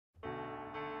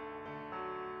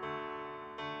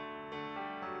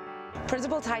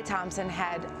Principal Ty Thompson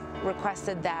had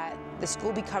requested that the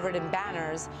school be covered in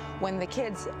banners when the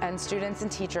kids and students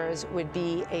and teachers would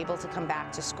be able to come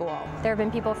back to school. There have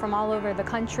been people from all over the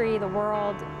country, the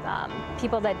world,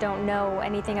 people that don't know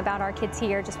anything about our kids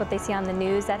here, just what they see on the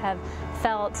news, that have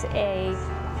felt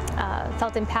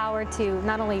empowered to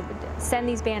not only send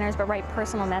these banners but write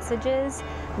personal messages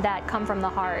that come from the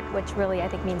heart, which really I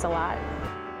think means a lot.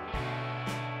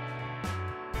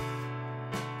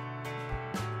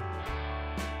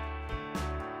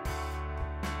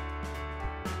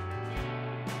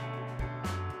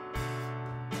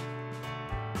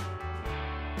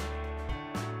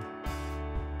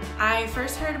 I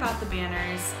first heard about the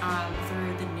banners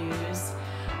through the news.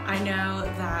 I know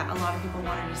that a lot of people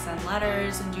wanted to send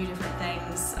letters and do different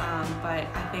things, but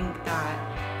I think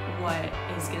that what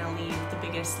is going to leave the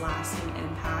biggest lasting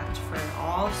impact for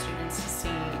all students to see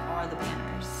are the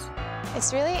banners.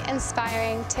 It's really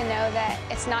inspiring to know that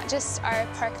it's not just our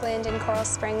Parkland and Coral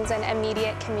Springs and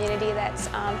immediate community that's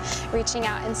reaching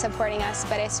out and supporting us,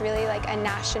 but it's really like a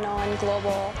national and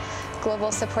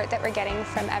global support that we're getting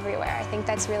from everywhere. I think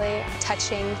that's really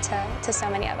touching to so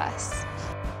many of us.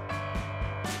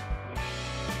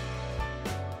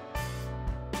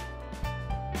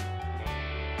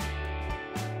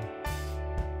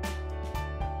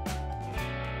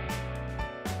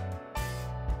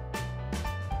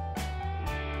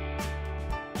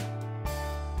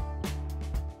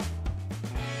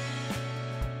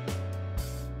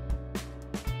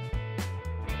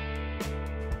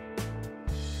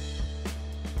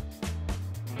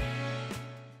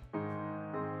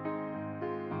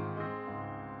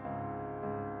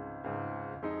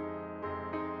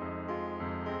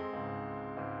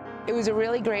 It was a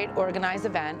really great organized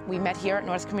event. We met here at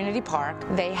North Community Park.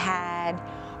 They had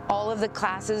all of the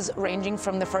classes ranging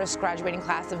from the first graduating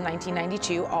class of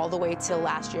 1992 all the way till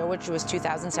last year, which was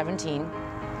 2017.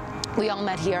 We all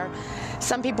met here.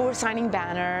 Some people were signing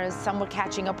banners, some were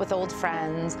catching up with old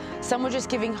friends, some were just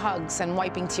giving hugs and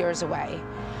wiping tears away.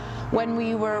 When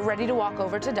we were ready to walk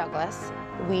over to Douglas,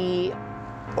 we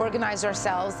organized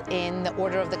ourselves in the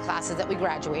order of the classes that we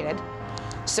graduated,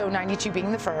 so 92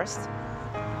 being the first.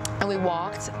 And we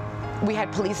walked. We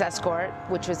had police escort,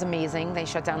 which was amazing. They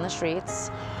shut down the streets.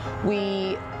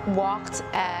 We walked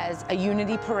as a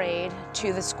unity parade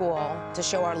to the school to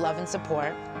show our love and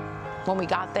support. When we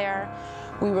got there,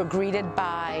 we were greeted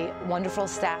by wonderful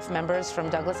staff members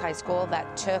from Douglas High School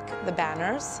that took the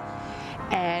banners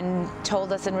and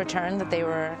told us in return that they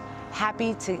were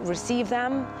happy to receive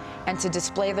them and to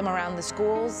display them around the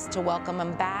schools to welcome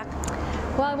them back.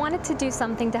 Well, I wanted to do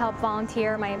something to help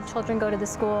volunteer. My children go to the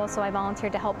school, so I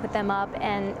volunteered to help put them up,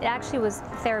 and it actually was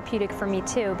therapeutic for me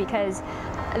too, because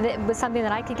it was something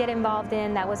that I could get involved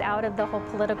in that was out of the whole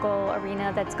political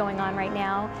arena that's going on right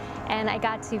now, and I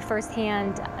got to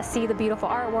firsthand see the beautiful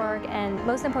artwork and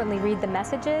most importantly read the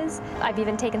messages. I've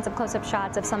even taken some close-up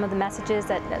shots of some of the messages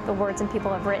that the words and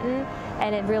people have written,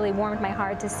 and it really warmed my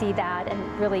heart to see that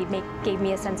and really gave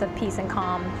me a sense of peace and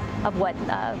calm of what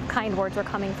kind words were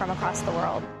coming from across the world.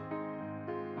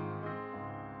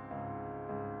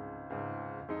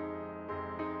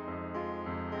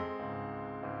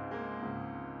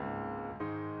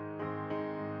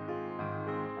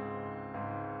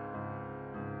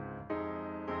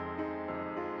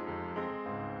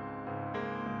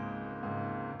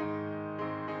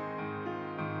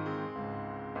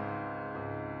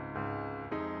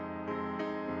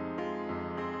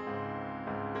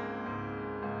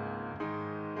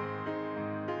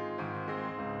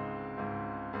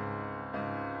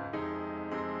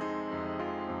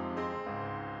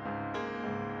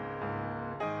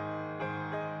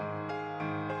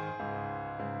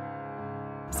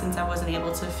 Since I wasn't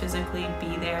able to physically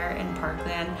be there in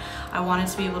Parkland, I wanted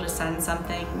to be able to send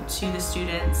something to the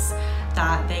students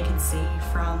that they could see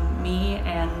from me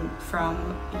and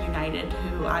from United,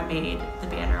 who I made the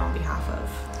banner on behalf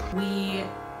of. We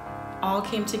all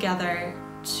came together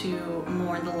to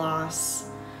mourn the loss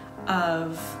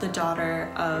of the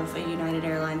daughter of a United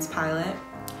Airlines pilot,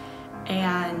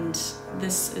 and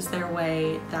this is their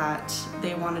way that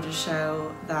they wanted to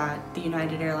show that the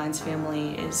United Airlines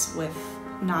family is with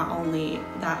not only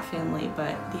that family,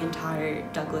 but the entire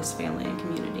Douglas family and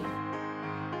community.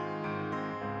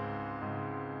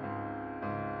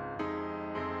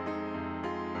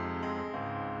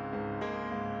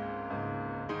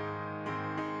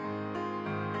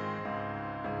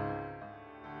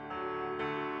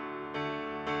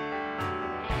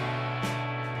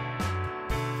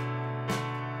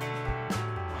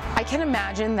 I can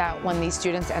imagine that when these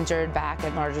students entered back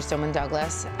at Marjory Stoneman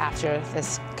Douglas after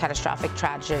this catastrophic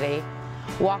tragedy,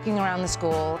 Walking around the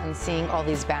school and seeing all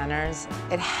these banners,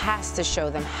 it has to show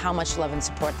them how much love and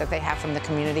support that they have from the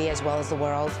community as well as the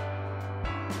world.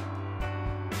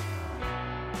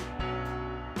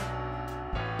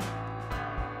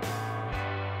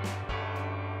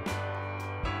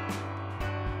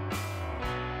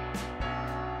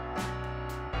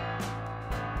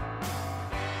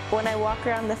 When I walk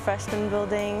around the freshman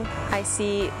building, I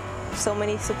see so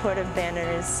many supportive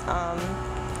banners.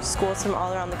 Schools from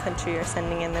all around the country are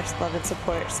sending in their love and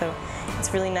support, so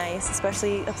it's really nice,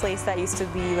 especially a place that used to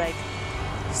be like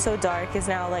so dark is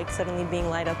now like suddenly being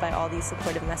light up by all these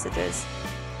supportive messages.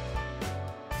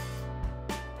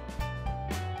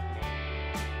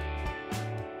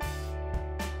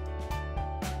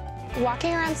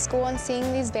 Walking around school and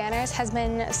seeing these banners has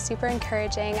been super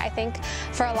encouraging. I think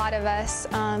for a lot of us,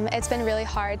 it's been really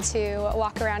hard to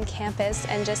walk around campus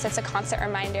and just it's a constant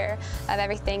reminder of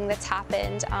everything that's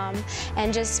happened.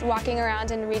 And just walking around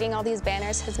and reading all these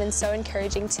banners has been so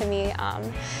encouraging to me,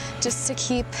 just to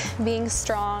keep being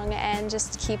strong and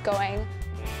just keep going.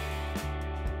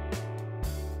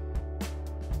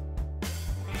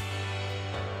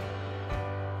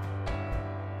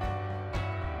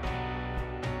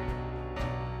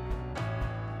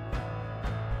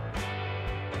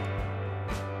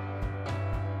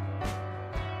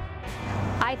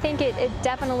 I think it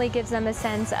definitely gives them a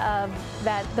sense of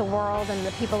that the world and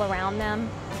the people around them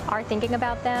are thinking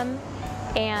about them.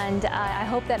 And I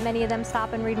hope that many of them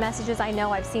stop and read messages. I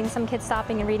know I've seen some kids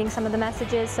stopping and reading some of the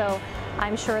messages, so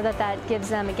I'm sure that that gives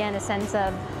them, again, a sense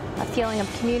of a feeling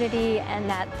of community and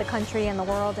that the country and the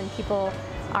world and people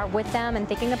are with them and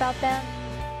thinking about them.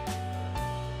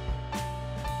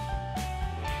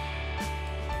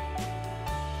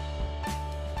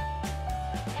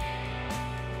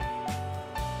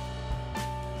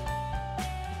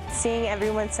 Seeing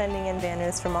everyone sending in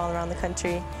banners from all around the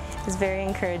country is very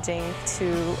encouraging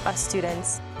to us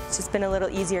students. It's just been a little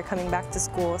easier coming back to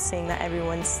school, seeing that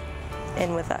everyone's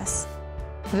in with us.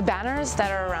 The banners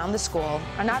that are around the school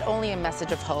are not only a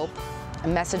message of hope, a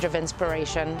message of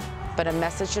inspiration, but a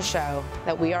message to show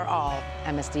that we are all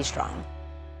MSD strong.